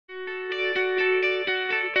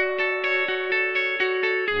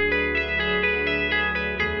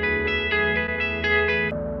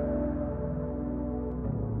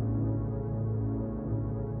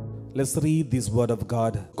Let's read this word of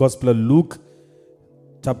God. Gospel of Luke,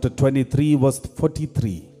 chapter 23, verse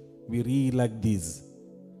 43. We read like this.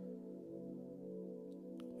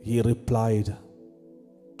 He replied,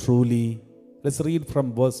 truly, let's read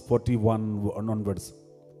from verse 41 onwards.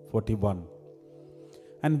 41.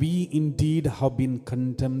 And we indeed have been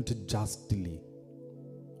condemned justly.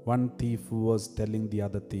 One thief was telling the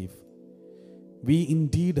other thief, we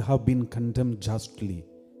indeed have been condemned justly,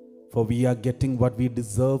 for we are getting what we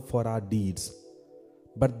deserve for our deeds.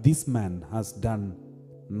 But this man has done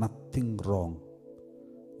nothing wrong.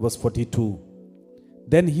 Verse 42.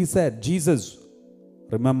 Then he said, Jesus,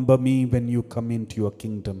 remember me when you come into your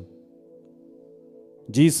kingdom.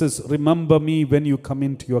 Jesus, remember me when you come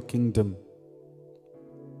into your kingdom.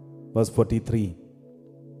 Verse 43.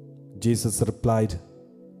 Jesus replied,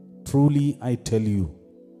 truly I tell you,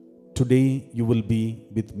 today you will be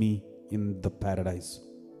with me in the paradise.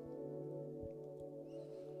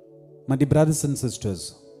 My dear brothers and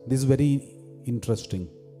sisters, this is very interesting.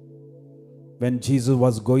 When Jesus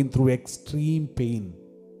was going through extreme pain,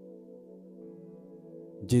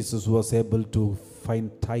 Jesus was able to find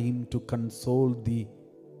time to console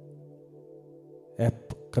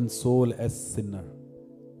a sinner,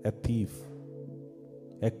 a thief,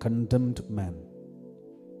 a condemned man.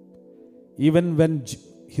 Even when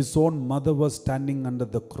his own mother was standing under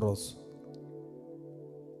the cross,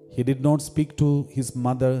 he did not speak to his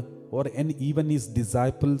mother or even his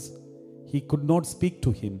disciples. He could not speak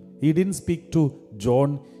to him. He didn't speak to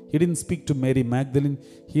John. He didn't speak to Mary Magdalene.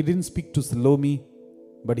 He didn't speak to Salome.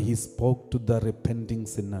 But he spoke to the repenting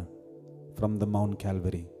sinner from the Mount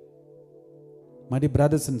Calvary. My dear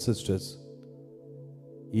brothers and sisters,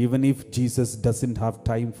 even if Jesus doesn't have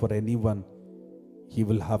time for anyone, he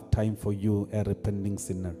will have time for you, a repenting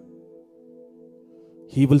sinner.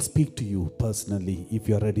 He will speak to you personally if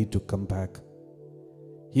you are ready to come back.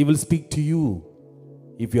 He will speak to you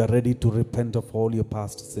if you are ready to repent of all your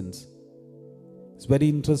past sins. It's very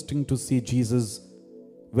interesting to see Jesus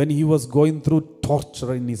when he was going through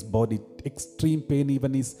torture in his body, extreme pain,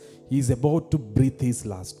 even he's about to breathe his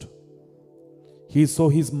last. He saw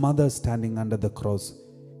his mother standing under the cross.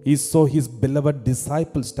 He saw his beloved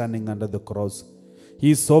disciples standing under the cross.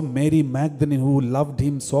 He saw Mary Magdalene, who loved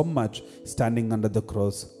him so much, standing under the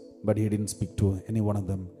cross. But he didn't speak to any one of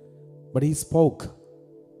them. But he spoke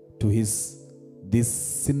to this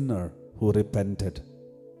sinner who repented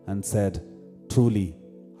and said, truly,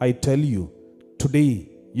 I tell you,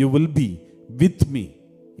 today you will be with me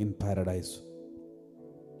in paradise.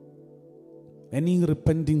 Any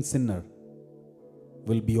repenting sinner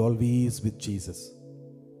will be always with Jesus.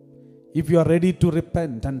 If you are ready to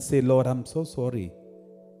repent and say, Lord, I'm so sorry.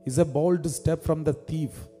 It's a bold step from the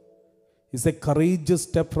thief. It's a courageous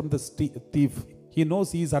step from the thief. He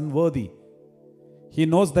knows he is unworthy. He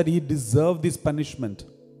knows that he deserves this punishment.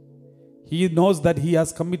 He knows that he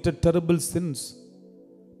has committed terrible sins.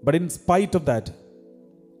 But in spite of that,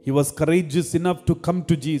 he was courageous enough to come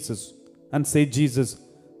to Jesus and say, Jesus,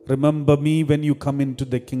 remember me when you come into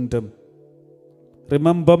the kingdom.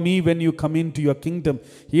 Remember me when you come into your kingdom.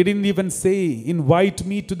 He didn't even say, invite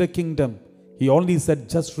me to the kingdom. He only said,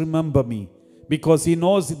 just remember me. Because he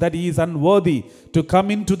knows that he is unworthy to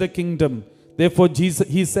come into the kingdom. Therefore,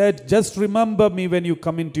 he said, just remember me when you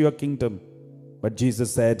come into your kingdom. But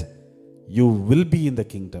Jesus said, you will be in the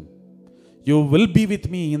kingdom. You will be with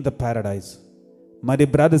me in the paradise. My dear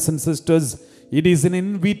brothers and sisters, it is an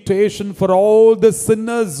invitation for all the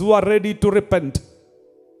sinners who are ready to repent.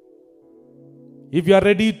 If you are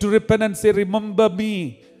ready to repent and say, remember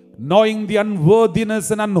me, knowing the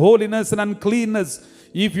unworthiness and unholiness and uncleanness,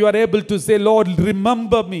 if you are able to say, Lord,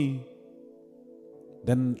 remember me,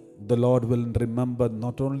 then the Lord will remember,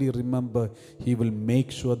 not only remember, He will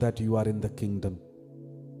make sure that you are in the kingdom.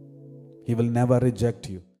 He will never reject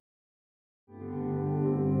you.